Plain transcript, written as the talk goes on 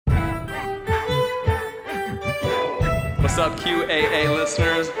What's up, QAA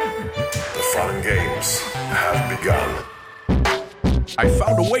listeners? The fun games have begun. I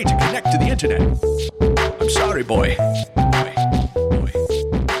found a way to connect to the internet. I'm sorry, boy.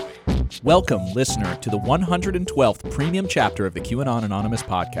 Welcome, listener, to the 112th premium chapter of the QAnon Anonymous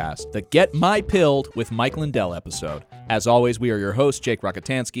podcast, the Get My Pilled with Mike Lindell episode. As always, we are your hosts, Jake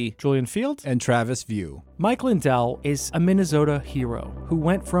Rockatansky, Julian Field, and Travis View. Mike Lindell is a Minnesota hero who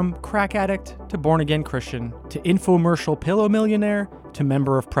went from crack addict to born-again Christian to infomercial pillow millionaire to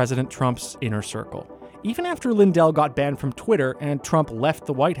member of President Trump's inner circle. Even after Lindell got banned from Twitter and Trump left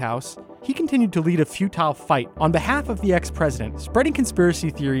the White House, he continued to lead a futile fight on behalf of the ex-president, spreading conspiracy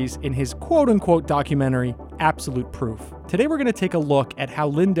theories in his quote-unquote documentary, Absolute Proof. Today we're going to take a look at how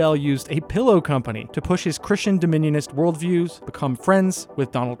Lindell used a pillow company to push his Christian dominionist worldviews, become friends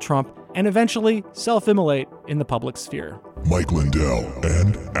with Donald Trump, and eventually self-immolate in the public sphere. Mike Lindell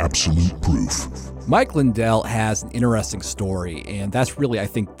and Absolute Proof. Mike Lindell has an interesting story, and that's really, I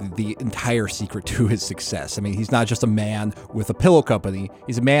think, the entire secret to his success. I mean, he's not just a man with a pillow company.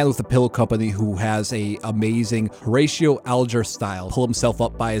 He's a man with a pillow company who has a amazing Horatio Alger style, pull himself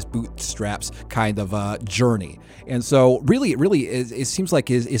up by his bootstraps kind of journey. And so really, it seems like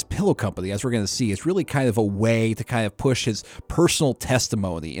his pillow company, as we're going to see, is really kind of a way to kind of push his personal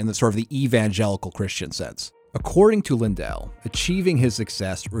testimony in the sort of the evangelical Christian sense. According to Lindell, achieving his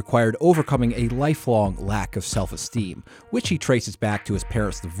success required overcoming a lifelong lack of self-esteem, which he traces back to his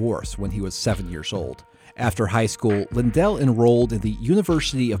parents' divorce when he was 7 years old. After high school, Lindell enrolled in the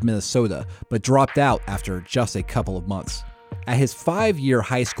University of Minnesota, but dropped out after just a couple of months. At his 5-year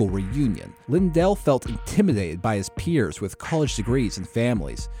high school reunion, Lindell felt intimidated by his peers with college degrees and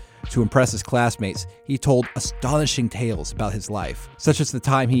families. To impress his classmates, he told astonishing tales about his life, such as the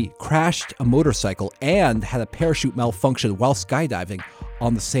time he crashed a motorcycle and had a parachute malfunction while skydiving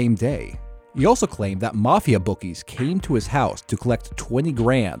on the same day. He also claimed that mafia bookies came to his house to collect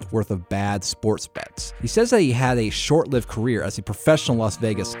 $20,000 worth of bad sports bets. He says that he had a short-lived career as a professional Las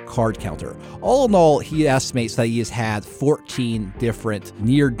Vegas card counter. All in all, he estimates that he has had 14 different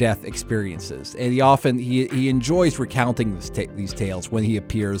near-death experiences, and he enjoys recounting these tales when he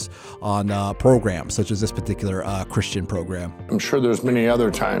appears on programs such as this particular Christian program. I'm sure there's many other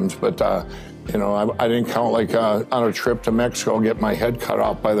times, but I didn't count on a trip to Mexico, get my head cut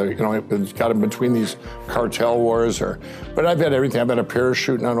off by it's got in between these cartel wars. But I've had everything. I've had a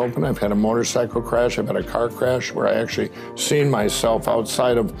parachute not open. I've had a motorcycle crash. I've had a car crash where I actually seen myself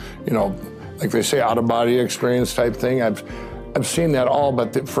outside of, like they say, out-of-body experience type thing. I've seen that all,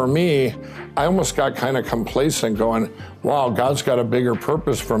 but for me, I almost got kind of complacent going, wow, God's got a bigger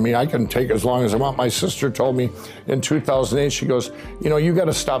purpose for me. I can take as long as I want. My sister told me in 2008, she goes, you got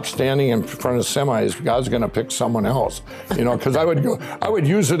to stop standing in front of semis. God's going to pick someone else, because I would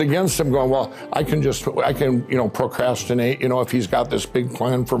use it against him going, well, I can procrastinate, if he's got this big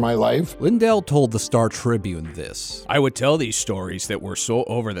plan for my life. Lindell told the Star Tribune this. I would tell these stories that were so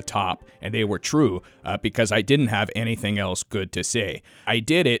over the top, and they were true, because I didn't have anything else good to say. I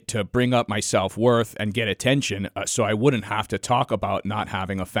did it to bring up my self-worth and get attention, so I wouldn't have to talk about not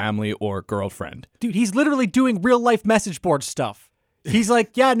having a family or girlfriend. Dude, he's literally doing real-life message board stuff. He's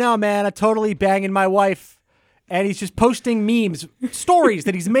like, yeah, no, man, I'm totally banging my wife. And he's just posting memes, stories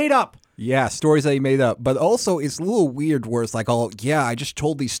that he's made up. Yeah, stories that he made up. But also, it's a little weird where it's like, I just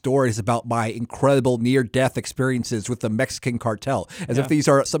told these stories about my incredible near-death experiences with the Mexican cartel, as if these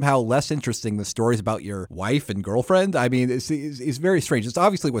are somehow less interesting than stories about your wife and girlfriend. I mean, it's very strange. It's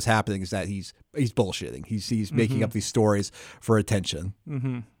obviously what's happening is that he's bullshitting. He's making up these stories for attention.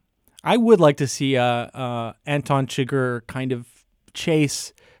 Mm-hmm. I would like to see Anton Chigurh kind of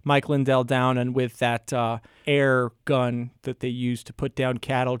chase Mike Lindell down, and with that air gun that they use to put down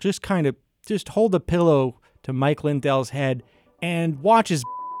cattle, just hold a pillow to Mike Lindell's head and watch his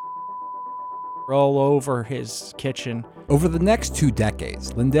roll over his kitchen. Over the next 2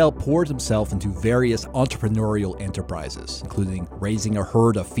 decades, Lindell poured himself into various entrepreneurial enterprises, including raising a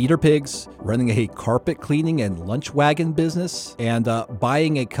herd of feeder pigs, running a carpet cleaning and lunch wagon business, and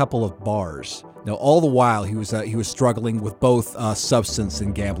buying a couple of bars. Now, all the while, he was struggling with both substance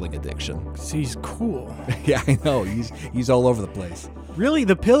and gambling addiction. He's cool. Yeah, I know. He's all over the place. Really,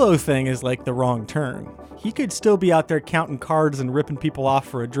 the pillow thing is like the wrong turn. He could still be out there counting cards and ripping people off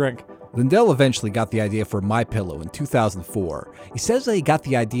for a drink. Lindell eventually got the idea for MyPillow in 2004. He says that he got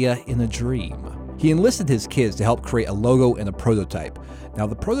the idea in a dream. He enlisted his kids to help create a logo and a prototype. Now,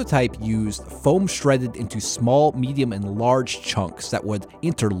 the prototype used foam shredded into small, medium, and large chunks that would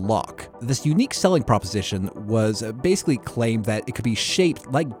interlock. This unique selling proposition was basically claimed that it could be shaped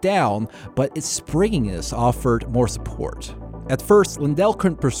like down, but its springiness offered more support. At first, Lindell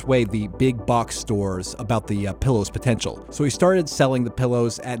couldn't persuade the big box stores about the pillow's potential, so he started selling the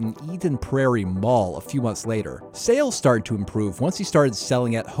pillows at an Eden Prairie mall a few months later. Sales started to improve once he started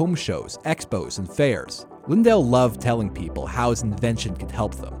selling at home shows, expos, and fairs. Lindell loved telling people how his invention could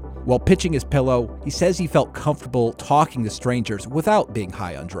help them. While pitching his pillow, he says he felt comfortable talking to strangers without being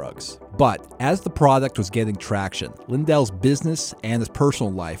high on drugs. But as the product was getting traction, Lindell's business and his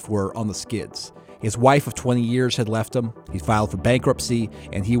personal life were on the skids. His wife of 20 years had left him, he filed for bankruptcy,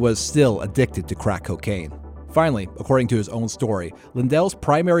 and he was still addicted to crack cocaine. Finally, according to his own story, Lindell's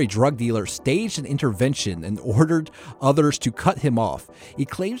primary drug dealer staged an intervention and ordered others to cut him off. He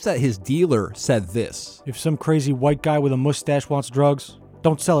claims that his dealer said this: If some crazy white guy with a mustache wants drugs,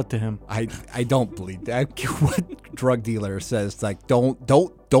 don't sell it to him. I don't believe that. What drug dealer says, like, don't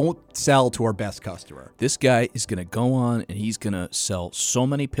sell to our best customer? This guy is going to go on and he's going to sell so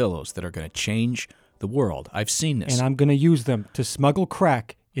many pillows that are going to change the world. I've seen this. And I'm going to use them to smuggle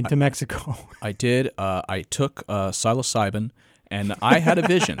crack into Mexico. I did. I took psilocybin, and I had a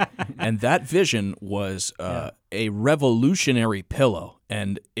vision. And that vision was a revolutionary pillow.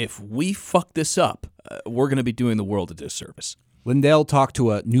 And if we fuck this up, we're going to be doing the world a disservice. Lindell talked to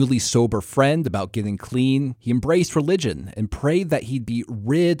a newly sober friend about getting clean. He embraced religion and prayed that he'd be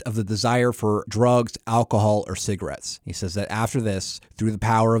rid of the desire for drugs, alcohol, or cigarettes. He says that after this, through the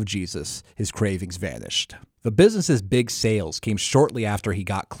power of Jesus, his cravings vanished. The business's big sales came shortly after he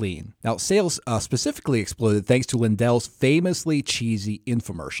got clean. Now, sales specifically exploded thanks to Lindell's famously cheesy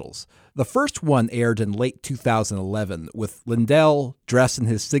infomercials. The first one aired in late 2011 with Lindell dressed in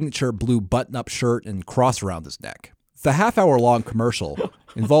his signature blue button-up shirt and cross around his neck. The half-hour-long commercial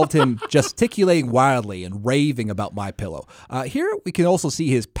involved him gesticulating wildly and raving about MyPillow. Here we can also see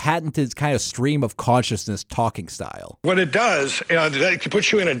his patented kind of stream of consciousness talking style. What it does, it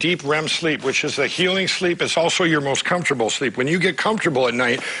puts you in a deep REM sleep, which is the healing sleep. It's also your most comfortable sleep. When you get comfortable at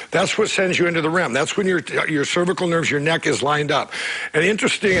night, that's what sends you into the REM. That's when your cervical nerves, your neck is lined up. And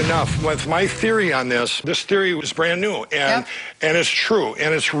interesting enough, with my theory on this theory was brand new, and it's true,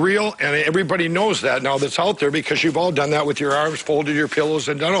 and it's real, and everybody knows that now that's out there because you've all done that with your arms, folded your pillows,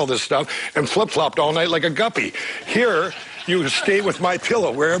 and done all this stuff, and flip-flopped all night like a guppy. Here, you stay with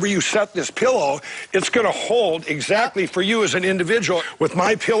MyPillow. Wherever you set this pillow, it's going to hold exactly for you as an individual. With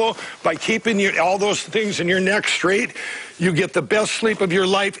MyPillow, by keeping all those things in your neck straight, you get the best sleep of your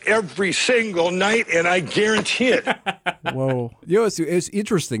life every single night, and I guarantee it. Whoa. You know, it's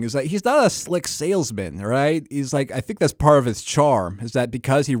interesting is that he's not a slick salesman, right? He's like, I think that's part of his charm is that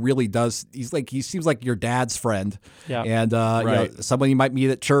because he really does, he seems like your dad's friend. Yeah. And, right. You know, someone you might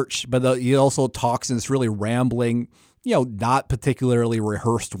meet at church, but he also talks in this really rambling, you know, not particularly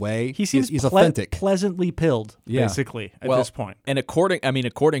rehearsed way. He seems he's authentic, pleasantly pilled, basically, at this point. And according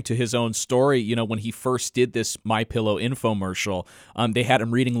to his own story, you know, when he first did this MyPillow infomercial, they had him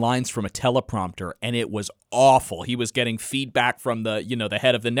reading lines from a teleprompter, and it was awful. He was getting feedback from the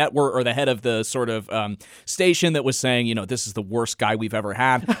head of the network or the head of the sort of station that was saying, you know, this is the worst guy we've ever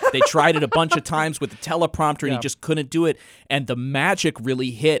had. They tried it a bunch of times with the teleprompter, and he just couldn't do it. And the magic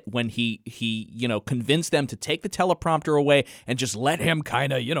really hit when he convinced them to take the teleprompter away and just let him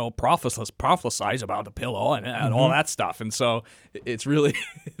kind of, prophesize about the pillow and all that stuff. And so it's really,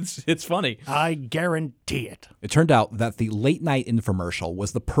 it's funny. I guarantee it. It turned out that the late night infomercial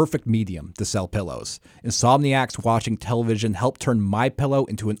was the perfect medium to sell pillows. Insomniacs watching television helped turn MyPillow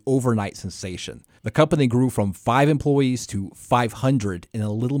into an overnight sensation. The company grew from 5 employees to 500 in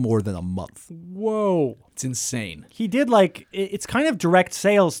a little more than a month. Whoa. It's insane. He did it's kind of direct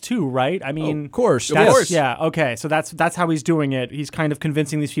sales too, right? I mean, of course. Yeah, okay. So that's how he's doing it. He's kind of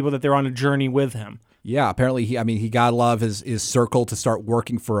convincing these people that they're on a journey with him. Yeah, apparently he got a lot of his circle to start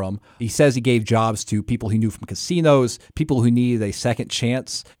working for him. He says he gave jobs to people he knew from casinos, people who needed a second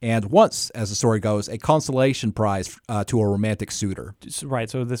chance, and once, as the story goes, a consolation prize to a romantic suitor.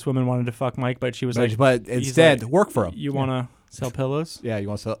 Right, so this woman wanted to fuck Mike, but she was but instead, work for him. You want to sell pillows? Yeah, you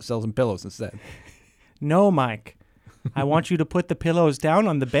want to sell some pillows instead. No, Mike. I want you to put the pillows down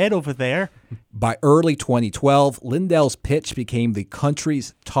on the bed over there. By early 2012, Lindell's pitch became the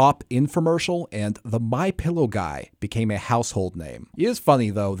country's top infomercial, and the MyPillow guy became a household name. It is funny,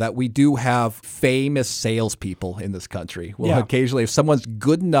 though, that we do have famous salespeople in this country. Well, occasionally, if someone's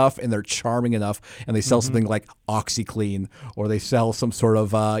good enough and they're charming enough, and they sell something like OxyClean, or they sell some sort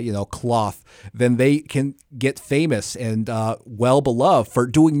of cloth, then they can get famous and well beloved for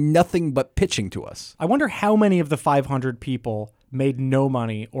doing nothing but pitching to us. I wonder how many of the 500 people made no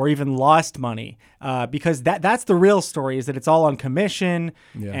money or even lost money, because that's the real story, is that it's all on commission.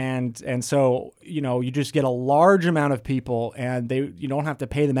 And so, you just get a large amount of people, and you don't have to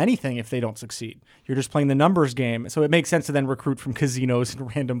pay them anything if they don't succeed. You're just playing the numbers game. So it makes sense to then recruit from casinos in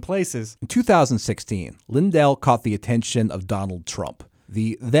random places. In 2016, Lindell caught the attention of Donald Trump.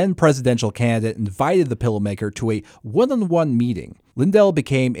 The then presidential candidate invited the pillowmaker to a one-on-one meeting. Lindell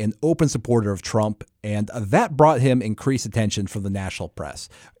became an open supporter of Trump, and that brought him increased attention from the national press.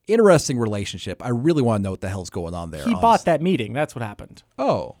 Interesting relationship. I really want to know what the hell's going on there. He bought that meeting. That's what happened.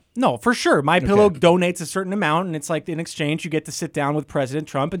 Oh. No, for sure. MyPillow donates a certain amount, and it's like in exchange, you get to sit down with President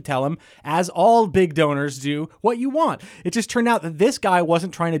Trump and tell him, as all big donors do, what you want. It just turned out that this guy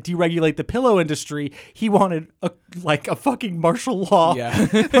wasn't trying to deregulate the pillow industry. He wanted a fucking martial law.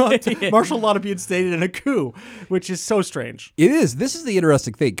 Martial law to be instated in a coup, which is so strange. It is. This is the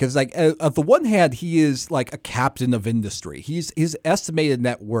interesting thing, because on the one hand, he is like a captain of industry. His estimated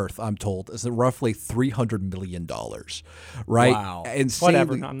net worth, I'm told, is roughly $300 million, right? Wow.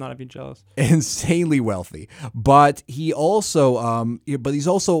 Whatever. I'm not even jealous. Insanely wealthy, but he also, he's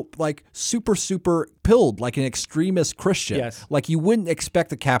also like super pilled, like an extremist Christian. Yes. Like you wouldn't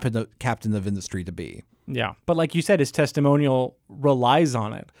expect a captain of industry to be. Yeah, but like you said, his testimonial relies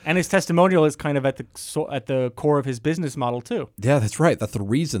on it, and his testimonial is kind of at the core of his business model too. Yeah, that's right. That's the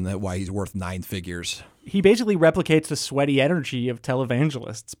reason why he's worth 9 figures. He basically replicates the sweaty energy of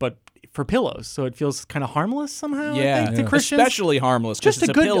televangelists, but for pillows, so it feels kind of harmless somehow. I think, to Christians. Especially harmless because it's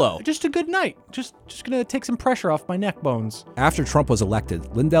a pillow. Just a good night. Just gonna take some pressure off my neck bones. After Trump was elected,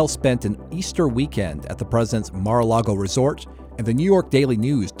 Lindell spent an Easter weekend at the president's Mar-a-Lago resort, and the New York Daily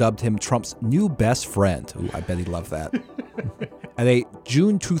News dubbed him Trump's new best friend. Ooh, I bet he loved that. At a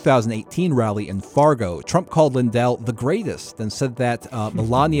June 2018 rally in Fargo, Trump called Lindell the greatest and said that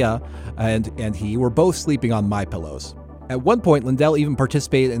Melania and he were both sleeping on MyPillows. At one point, Lindell even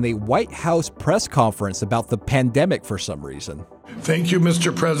participated in a White House press conference about the pandemic for some reason. Thank you,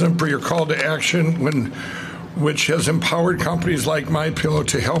 Mr. President, for your call to action which has empowered companies like MyPillow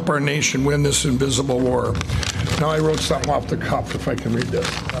to help our nation win this invisible war. Now I wrote something off the cuff, if I can read this.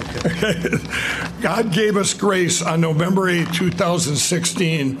 Okay. God gave us grace on November 8,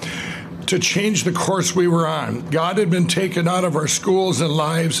 2016 to change the course we were on. God had been taken out of our schools and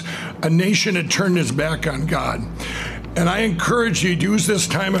lives. A nation had turned its back on God. And I encourage you to use this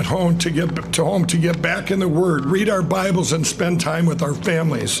time at home to get back in the Word, read our Bibles, and spend time with our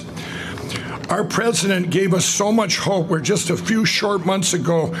families. Our president gave us so much hope where just a few short months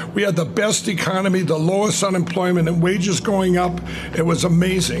ago, we had the best economy, the lowest unemployment, and wages going up. It was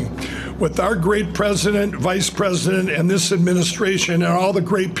amazing. With our great president, vice president, and this administration, and all the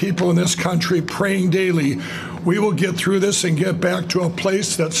great people in this country praying daily, we will get through this and get back to a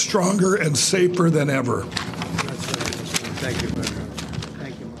place that's stronger and safer than ever. Thank you, President.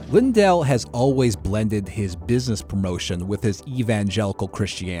 Thank you, Mike. Lindell has always blended his business promotion with his evangelical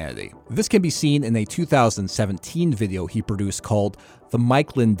Christianity. This can be seen in a 2017 video he produced called The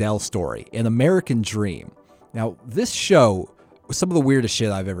Mike Lindell Story, An American Dream. Now, this show was some of the weirdest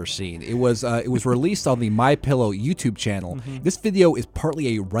shit I've ever seen. It was released on the MyPillow YouTube channel. Mm-hmm. This video is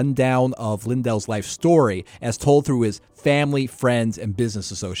partly a rundown of Lindell's life story as told through his family, friends, and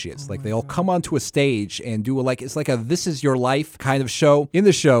business associates. Like they all come onto a stage and do it's like a This Is Your Life kind of show. In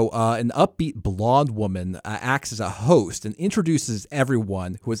the show, an upbeat blonde woman acts as a host and introduces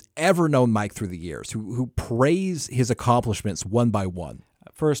everyone who has ever known Mike through the years, who praise his accomplishments one by one.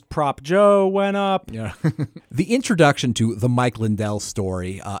 First, Prop Joe went up. Yeah. The introduction to The Mike Lindell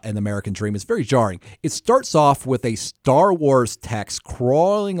Story, An American Dream, is very jarring. It starts off with a Star Wars text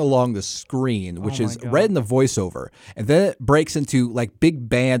crawling along the screen, which is read in the voiceover. And then it breaks into like big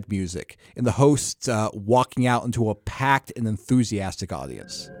band music and the hosts walking out into a packed and enthusiastic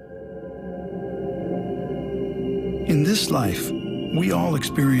audience. In this life, we all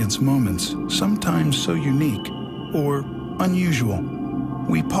experience moments, sometimes so unique or unusual.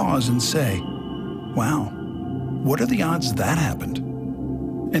 We pause and say, wow, what are the odds that happened?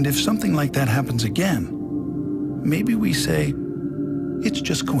 And if something like that happens again, maybe we say, it's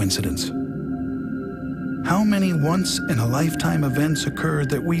just coincidence. How many once-in-a-lifetime events occur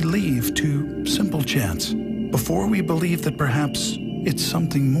that we leave to simple chance before we believe that perhaps it's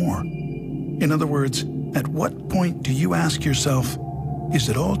something more? In other words, at what point do you ask yourself, is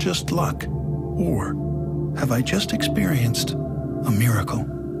it all just luck? Or have I just experienced a miracle?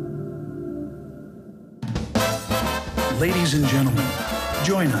 Ladies and gentlemen,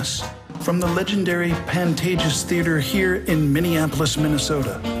 join us from the legendary Pantages Theater here in Minneapolis,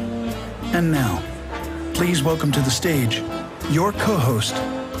 Minnesota. And now, please welcome to the stage your co-host,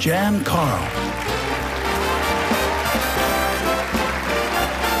 Jan Karl.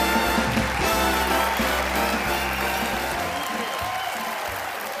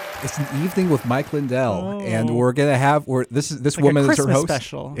 an evening with Mike Lindell, and we're gonna have this like woman a is her Christmas host.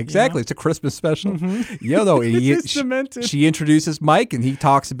 special, Exactly, you know? it's a Christmas special. It's cemented. She introduces Mike, and he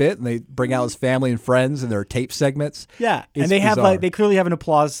talks a bit, and they bring out his family and friends and their tape segments. Yeah, It's and they have bizarre. they clearly have an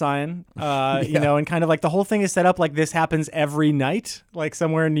applause sign, you know, and kind of like the whole thing is set up like this happens every night, like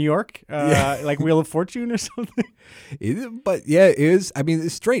somewhere in New York, like Wheel of Fortune or something. But yeah, it is. I mean,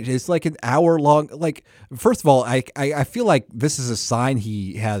 it's strange. It's like an hour long. Like, first of all, I feel like this is a sign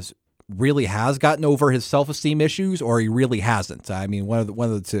he really has gotten over his self-esteem issues, or he really hasn't. I mean, one of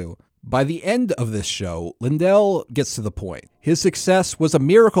the two. By the end of this show, Lindell gets to the point. His success was a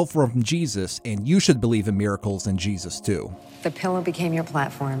miracle from Jesus, and you should believe in miracles in Jesus too. The pillow became your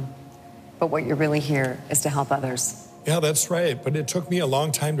platform, but what you're really here is to help others. Yeah, that's right. But it took me a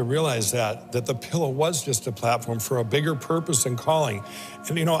long time to realize that the pillow was just a platform for a bigger purpose and calling.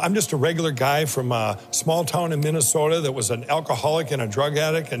 And, you know, I'm just a regular guy from a small town in Minnesota that was an alcoholic and a drug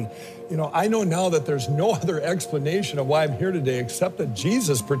addict. And, you know, I know now that there's no other explanation of why I'm here today except that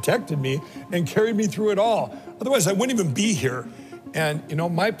Jesus protected me and carried me through it all. Otherwise, I wouldn't even be here. And, you know,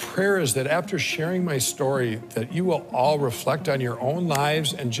 my prayer is that after sharing my story, that you will all reflect on your own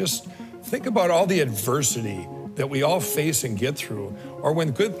lives and just think about all the adversity that we all face and get through, or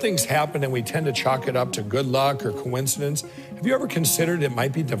when good things happen and we tend to chalk it up to good luck or coincidence. Have you ever considered it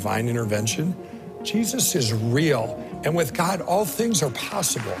might be divine intervention? Jesus is real, and with God, all things are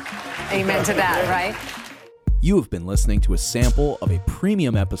possible. Amen to that, right? You have been listening to a sample of a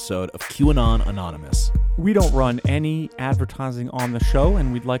premium episode of QAnon Anonymous. We don't run any advertising on the show,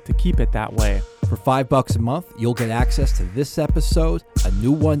 and we'd like to keep it that way. For $5 a month, you'll get access to this episode, a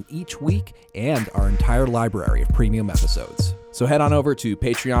new one each week, and our entire library of premium episodes. So head on over to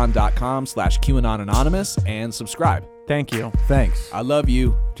patreon.com/QAnon Anonymous and subscribe. Thank you. Thanks. I love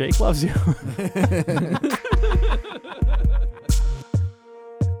you. Jake loves you.